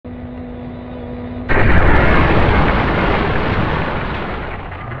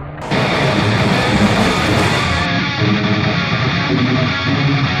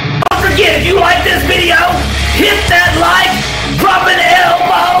If you like this video, hit that like, drop an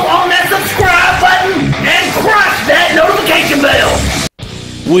elbow on that subscribe button, and crush that notification bell.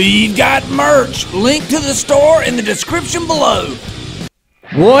 We've got merch. Link to the store in the description below.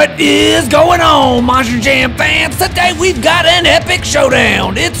 What is going on, Monster Jam fans? Today we've got an epic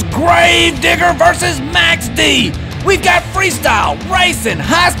showdown. It's Gravedigger versus Max D. We've got freestyle, racing,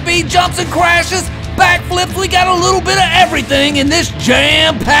 high-speed jumps and crashes, backflips. We got a little bit of everything in this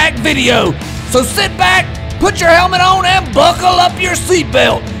jam-packed video. So sit back, put your helmet on, and buckle up your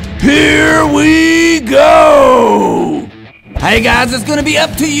seatbelt. Here we go! Hey guys, it's gonna be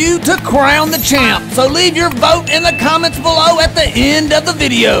up to you to crown the champ, so leave your vote in the comments below at the end of the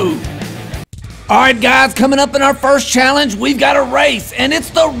video. Alright guys, coming up in our first challenge, we've got a race, and it's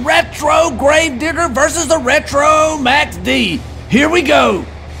the Retro Gravedigger versus the Retro Max D. Here we go.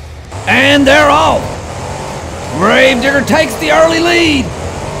 And they're off. Gravedigger takes the early lead.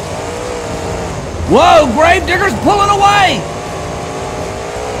 Whoa, Gravedigger's pulling away.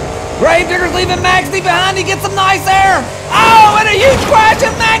 Gravedigger's leaving Max D behind. He gets some nice air. Oh, and a huge crash,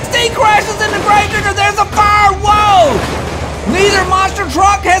 and Max D crashes into Gravedigger. There's a fire. Whoa! Neither monster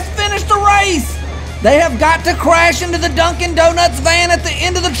truck has finished the race. They have got to crash into the Dunkin' Donuts van at the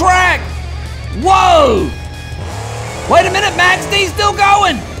end of the track. Whoa! Wait a minute, Max D's still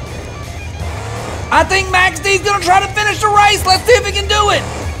going. I think Max D's gonna try to finish the race. Let's see if he can do it.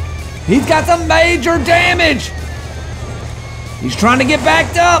 He's got some major damage. He's trying to get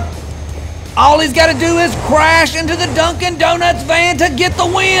backed up. All he's got to do is crash into the Dunkin' Donuts van to get the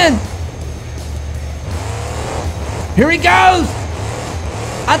win. Here he goes.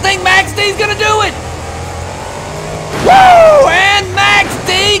 I think Max D's gonna do it. Woo! And Max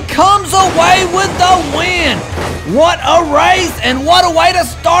D comes away with the win. What a race, and what a way to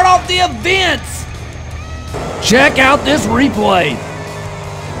start off the events. Check out this replay.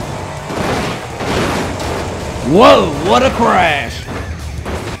 Whoa, what a crash.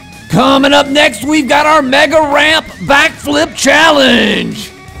 Coming up next, we've got our Mega Ramp Backflip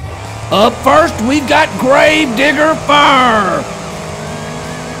Challenge. Up first, we've got Gravedigger Fire.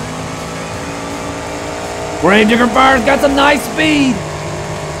 Gravedigger Fire's got some nice speed.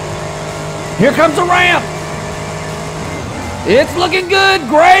 Here comes the ramp. It's looking good.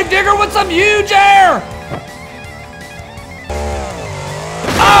 Gravedigger with some huge air.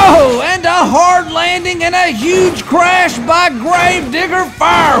 Oh, and a hard landing and a huge crash by Gravedigger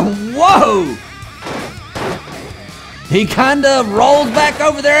Fire. Whoa! He kind of rolls back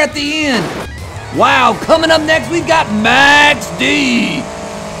over there at the end. Wow, coming up next, we've got Max D.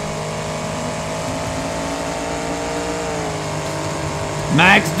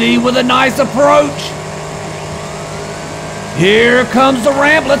 Max D with a nice approach. Here comes the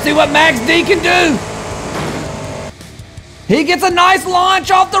ramp. Let's see what Max D can do. He gets a nice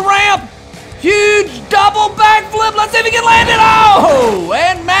launch off the ramp. Huge double backflip. Let's see if he can land it. Oh,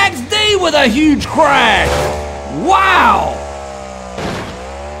 and Max D with a huge crash. Wow.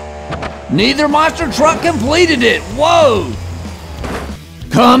 Neither monster truck completed it. Whoa.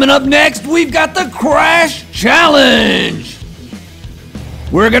 Coming up next, we've got the Crash Challenge.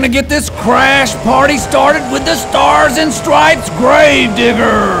 We're gonna get this crash party started with the Stars and Stripes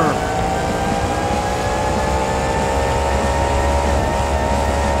Gravedigger.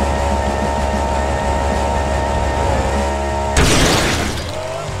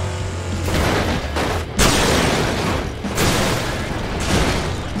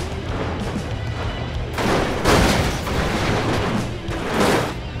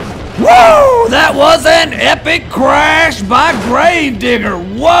 Whoa! That was an epic crash by Gravedigger.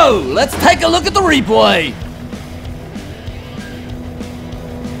 Whoa! Let's take a look at the replay.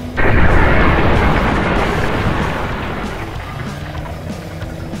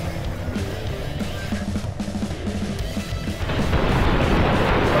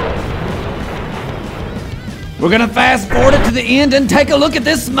 We're gonna fast forward it to the end and take a look at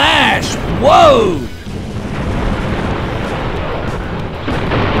this smash. Whoa!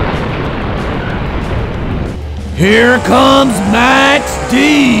 Here comes Max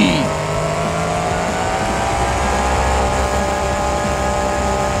D.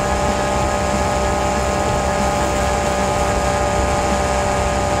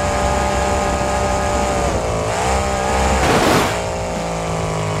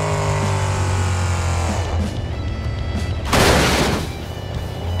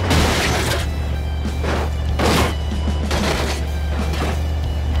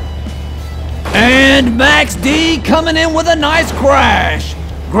 And Max D coming in with a nice crash.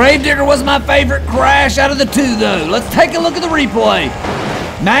 Gravedigger was my favorite crash out of the two though. Let's take a look at the replay.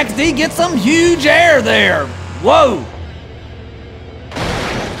 Max D gets some huge air there. Whoa.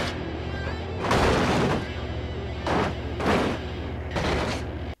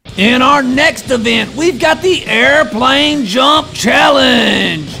 In our next event, we've got the Airplane Jump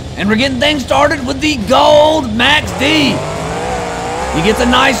Challenge. And we're getting things started with the gold Max D. He gets a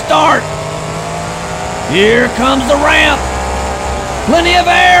nice start. Here comes the ramp. Plenty of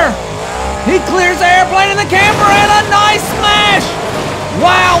air. He clears the airplane in the camper and a nice smash.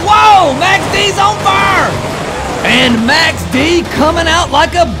 Wow, whoa, Max D's on fire. And Max D coming out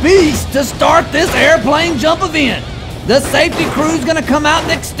like a beast to start this airplane jump event. The safety crew's gonna come out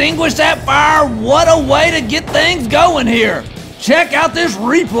and extinguish that fire. What a way to get things going here. Check out this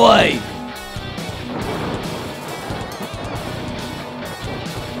replay.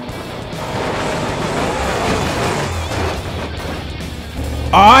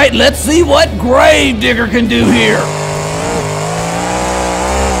 All right, let's see what Gravedigger can do here.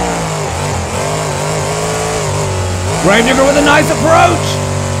 Gravedigger with a nice approach.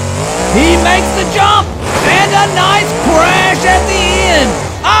 He makes the jump and a nice crash at the end.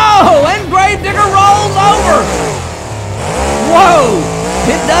 Oh, and Gravedigger rolls over. Whoa,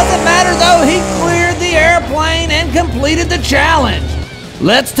 it doesn't matter though. He cleared the airplane and completed the challenge.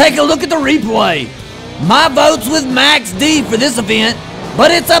 Let's take a look at the replay. My vote's with Max D for this event, but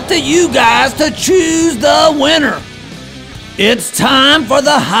it's up to you guys to choose the winner. It's time for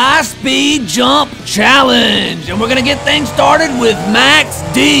the high speed jump challenge, and we're gonna get things started with Max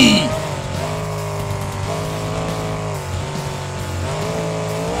D.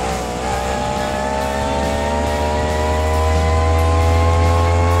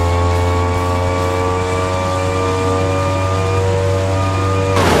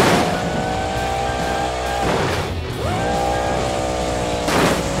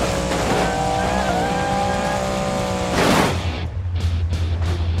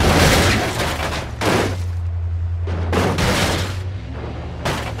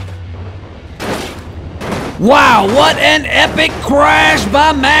 Wow, what an epic crash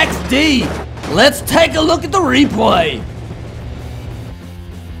by Max D. Let's take a look at the replay.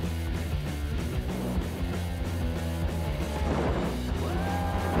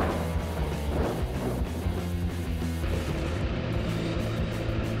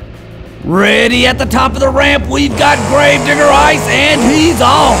 Ready at the top of the ramp, we've got Gravedigger Ice, and he's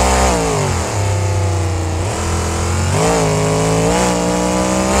off.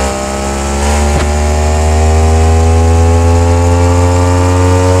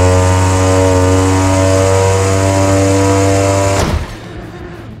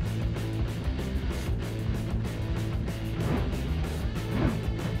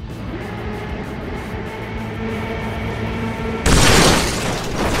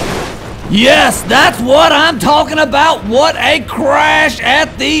 Yes, that's what I'm talking about. What a crash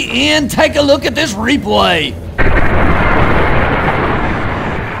at the end. Take a look at this replay.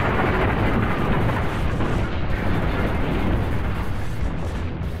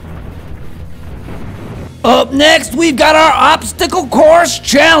 Up next, we've got our obstacle course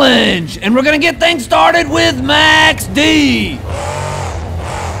challenge, and we're gonna get things started with Max D.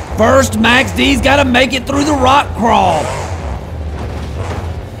 First, Max D's gotta make it through the rock crawl.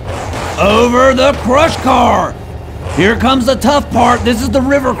 Over the crush car. Here comes the tough part. This is the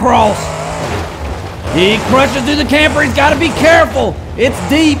river cross. He crushes through the camper. He's got to be careful. It's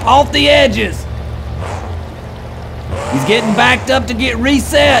deep off the edges. He's getting backed up to get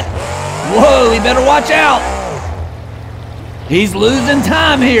reset. Whoa, he better watch out. He's losing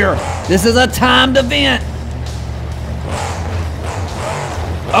time here. This is a timed event.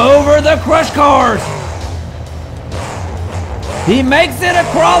 Over the crush cars. He makes it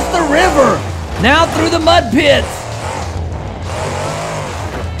across the river, now through the mud pits.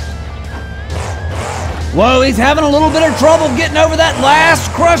 Whoa, he's having a little bit of trouble getting over that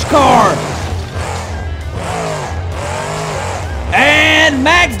last crush car. And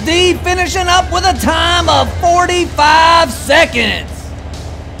Max D finishing up with a time of 45 seconds.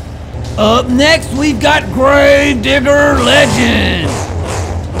 Up next, we've got Gravedigger Legend.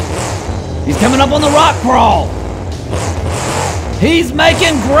 He's coming up on the rock crawl. He's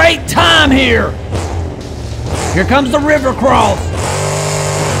making great time here. Here comes the river cross.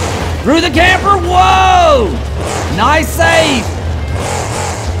 Through the camper, whoa! Nice save.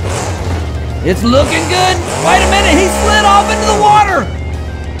 It's looking good. Wait a minute, he slid off into the water.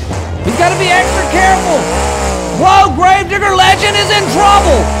 He's got to be extra careful. Whoa, Gravedigger Legend is in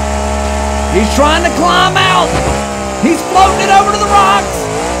trouble. He's trying to climb out. He's floating it over to the rocks.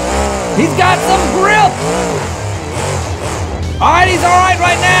 He's got some grip. All right, he's all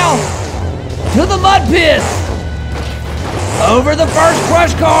right now. To the mud pits. Over the first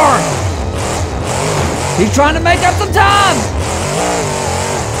crush car. He's trying to make up some time.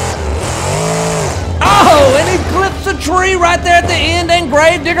 Oh, and he clips a tree right there at the end and grabs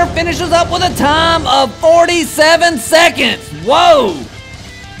Gravedigger finishes up with a time of 47 seconds. Whoa!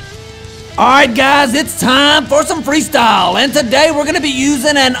 Alright guys, it's time for some freestyle, and today we're going to be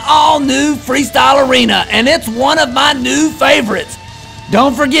using an all-new freestyle arena, and it's one of my new favorites.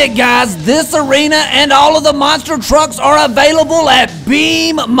 Don't forget guys, this arena and all of the monster trucks are available at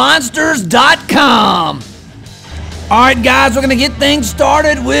BeamMonsters.com. Alright guys, we're going to get things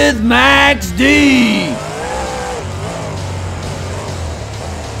started with Max D.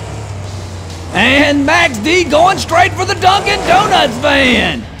 And Max D going straight for the Dunkin' Donuts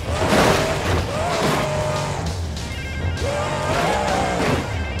van.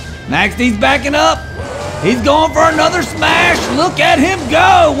 Max D's backing up. He's going for another smash. Look at him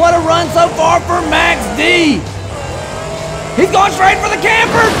go. What a run so far for Max D. He's going straight for the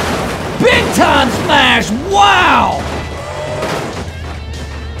camper. Big time smash. Wow.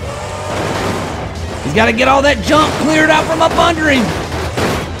 He's got to get all that junk cleared out from up under him.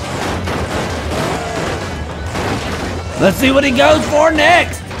 Let's see what he goes for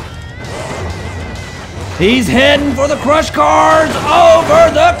next. He's heading for the crush cars over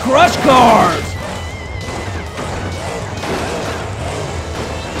the crush cars.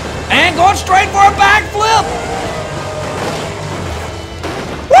 And going straight for a backflip.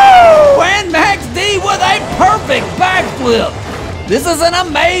 Woo! And Max D with a perfect backflip. This is an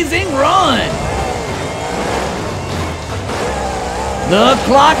amazing run. The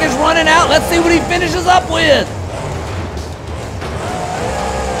clock is running out. Let's see what he finishes up with.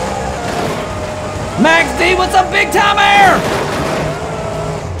 Max D with some big time air.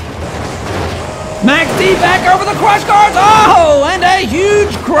 Max D back over the crush cars. Oh, and a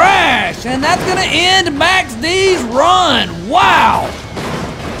huge crash. And that's going to end Max D's run. Wow.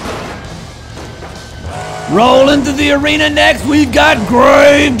 Rolling through the arena next, we've got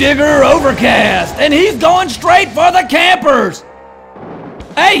Gravedigger Overcast. And he's going straight for the campers.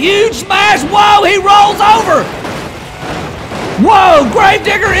 A huge smash. Whoa, he rolls over. Whoa,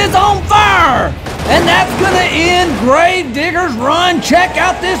 Gravedigger is on fire. And that's going to end Gravedigger's run. Check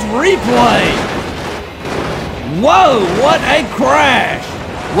out this replay. Whoa, what a crash.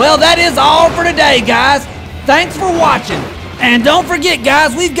 Well, that is all for today, guys. Thanks for watching. And don't forget,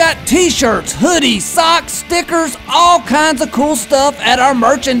 guys, we've got t-shirts, hoodies, socks, stickers, all kinds of cool stuff at our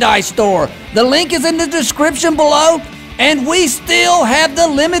merchandise store. The link is in the description below. And we still have the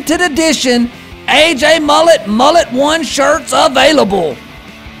limited edition AJ Mullet 1 shirts available.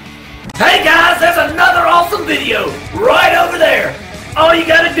 Hey guys, there's another awesome video right over there. All you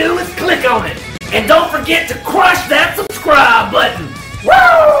gotta do is click on it. And don't forget to crush that subscribe button.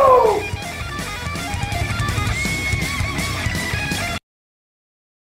 Woo!